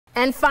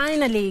And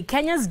finally,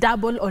 Kenya's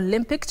double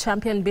Olympic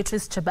champion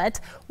Beatrice Chebet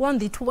won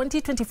the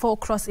 2024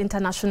 Cross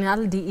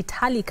Internacional de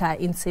Italica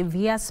in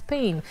Seville,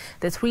 Spain.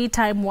 The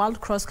three-time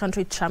world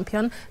cross-country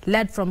champion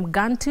led from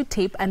gun to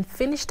tape and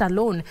finished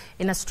alone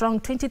in a strong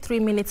 23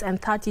 minutes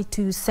and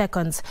 32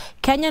 seconds.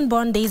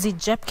 Kenyan-born Daisy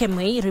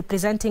Jepkemei,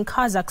 representing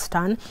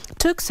Kazakhstan,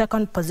 took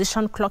second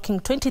position,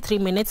 clocking 23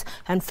 minutes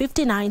and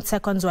 59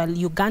 seconds, while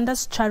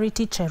Uganda's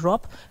Charity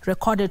Cherop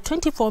recorded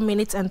 24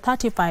 minutes and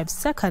 35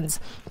 seconds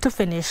to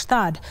finish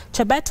third.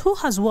 Chebet, who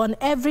has won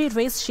every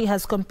race she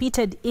has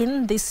competed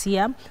in this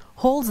year,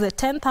 holds the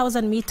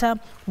 10,000-meter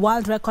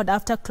world record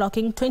after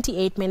clocking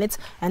 28 minutes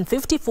and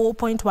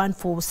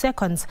 54.14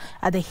 seconds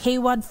at the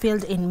Hayward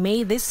Field in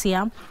May this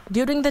year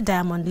during the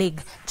Diamond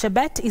League.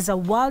 Chebet is a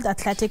World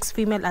Athletics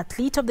Female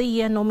Athlete of the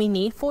Year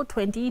nominee for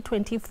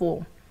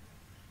 2024.